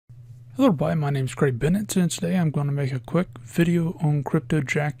Hello everybody, my name is CraigBennettII, and today I'm going to make a quick video on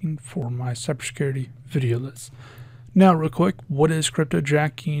cryptojacking for my cybersecurity video list. Now real quick, what is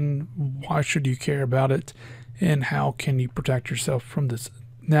cryptojacking, why should you care about it, and how can you protect yourself from this?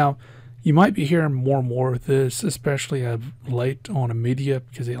 Now, you might be hearing more and more of this, especially of late on the media,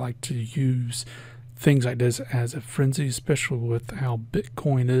 because they like to use things like this as a frenzy, especially with how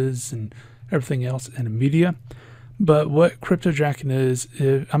Bitcoin is and everything else in the media. But what cryptojacking is,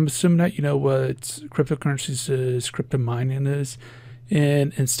 I'm assuming that you know what cryptocurrencies is, crypto mining is.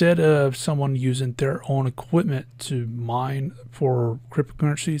 And instead of someone using their own equipment to mine for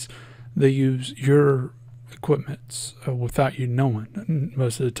cryptocurrencies, they use your equipment without you knowing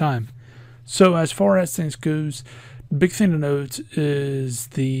most of the time. So as far as things goes, the big thing to note is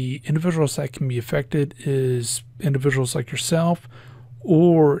the individuals that can be affected is individuals like yourself,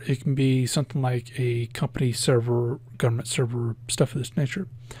 or it can be something like a company server, government server, stuff of this nature.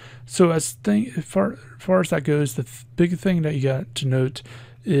 So as far as that goes, the big thing that you got to note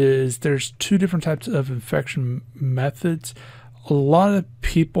is there's two different types of infection methods. A lot of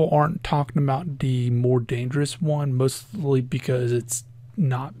people aren't talking about the more dangerous one, mostly because it's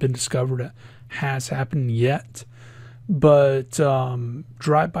not been discovered that has happened yet. But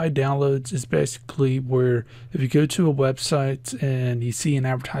drive-by downloads is basically where if you go to a website and you see an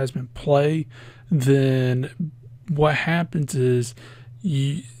advertisement play, then what happens is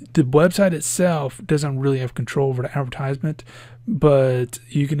the website itself doesn't really have control over the advertisement, but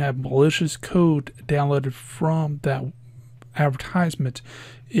you can have malicious code downloaded from that advertisement.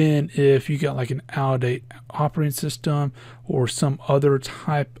 And if you got like an out-of-date operating system or some other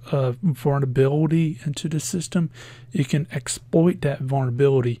type of vulnerability into the system, you can exploit that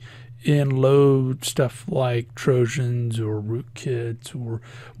vulnerability and load stuff like Trojans or rootkits or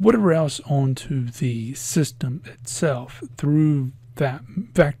whatever else onto the system itself through that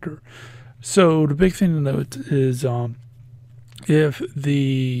vector. So the big thing to note is if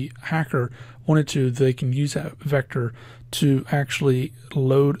the hacker wanted to, they can use that vector to actually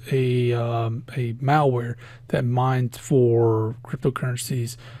load a malware that mines for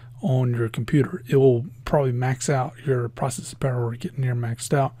cryptocurrencies on your computer. It will probably max out your processing power, get near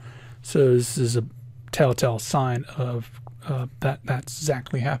maxed out. So this is a telltale sign of that's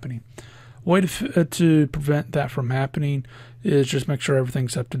exactly happening. Way to prevent that from happening is just make sure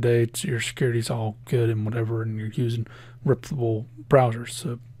everything's up to date, your security's all good and whatever, and you're using reputable browsers,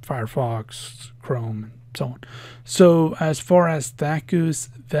 so Firefox, Chrome, and so on. So as far as that goes,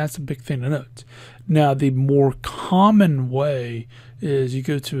 that's a big thing to note. Now, the more common way is you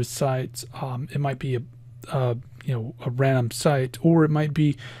go to a site. It might be a random site, or it might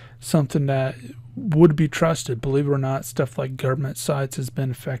be something that would be trusted. Believe it or not, stuff like government sites has been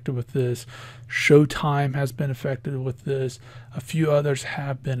affected with this. Showtime has been affected with this. A few others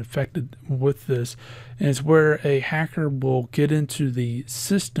have been affected with this. And it's where a hacker will get into the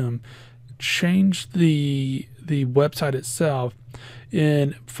system, change the website itself,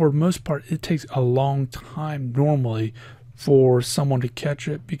 and for the most part it takes a long time normally for someone to catch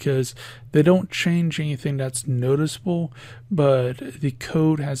it, because they don't change anything that's noticeable, but the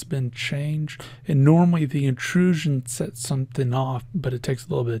code has been changed, and normally the intrusion sets something off, but it takes a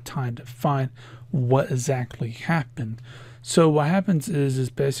little bit of time to find what exactly happened. So what happens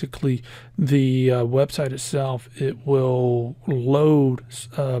is basically the website itself, it will load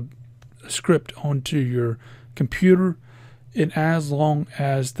a script onto your computer, and as long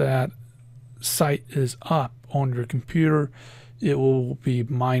as that site is up on your computer, it will be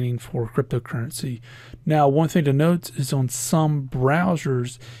mining for cryptocurrency. Now, one thing to note is on some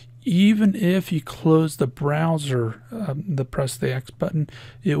browsers, even if you close the browser, press the X button,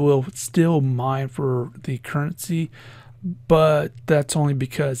 it will still mine for the currency, but that's only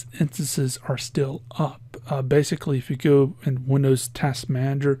because instances are still up. Basically, if you go in Windows Task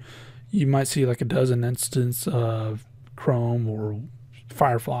Manager, you might see like a dozen instances of Chrome or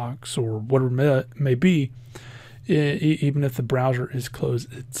Firefox or whatever it may be, even if the browser is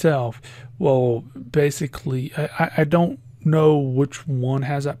closed itself. Well, basically, I don't know which one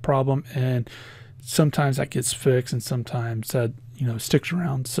has that problem, and sometimes that gets fixed and sometimes that sticks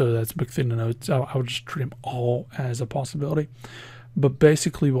around. So that's a big thing to note. So I would just treat them all as a possibility. But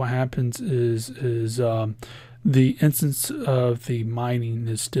basically what happens is the instance of the mining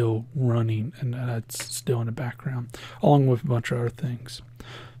is still running, and that's still in the background, along with a bunch of other things.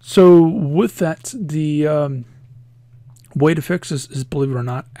 So with that, the way to fix this is, believe it or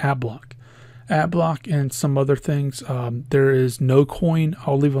not, AdBlock. AdBlock and some other things. There is NoCoin.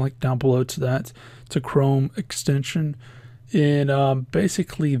 I'll leave a link down below to that. It's a Chrome extension, and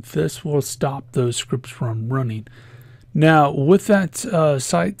basically this will stop those scripts from running. Now, with that,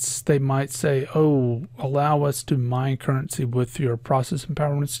 sites, they might say, oh, allow us to mine currency with your processing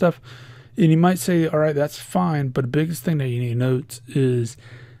power and stuff. And you might say, all right, that's fine. But the biggest thing that you need to note is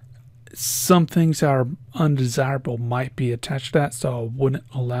some things that are undesirable might be attached to that, so I wouldn't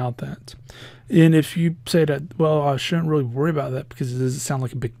allow that. And if you say that, well, I shouldn't really worry about that because it doesn't sound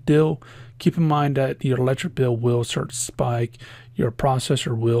like a big deal, keep in mind that your electric bill will start to spike, your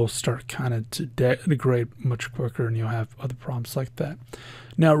processor will start kind of to degrade much quicker, and you'll have other problems like that.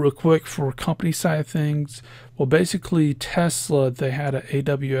 Now, real quick, for company side of things, well, basically Tesla, they had an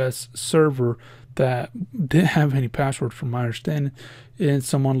AWS server that didn't have any password from my understanding, and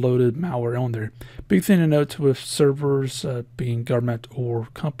someone loaded malware on there. Big thing to note with servers, being government or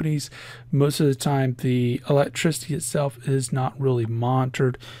companies, most of the time the electricity itself is not really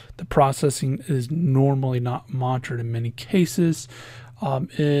monitored. The processing is normally not monitored in many cases.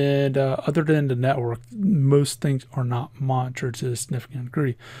 And other than the network, most things are not monitored to a significant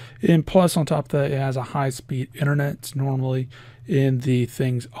degree. And plus, on top of that, it has a high-speed internet normally, and the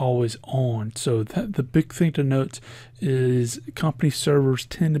thing's always on. So the big thing to note is company servers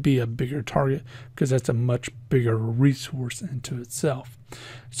tend to be a bigger target because that's a much bigger resource into itself.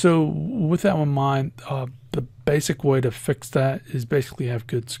 So with that in mind, the basic way to fix that is basically have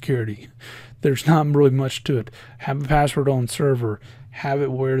good security. There's not really much to it. Have a password on server, have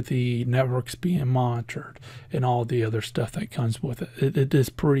it where the network's being monitored, and all the other stuff that comes with it. It is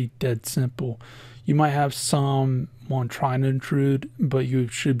pretty dead simple. You might have someone trying to intrude, but you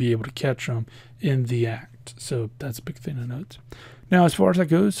should be able to catch them in the act. So that's a big thing to note. Now, as far as that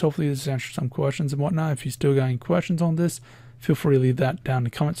goes, hopefully this answers some questions and whatnot. If you still got any questions on this, feel free to leave that down in the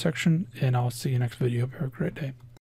comment section, and I'll see you next video. Have a great day.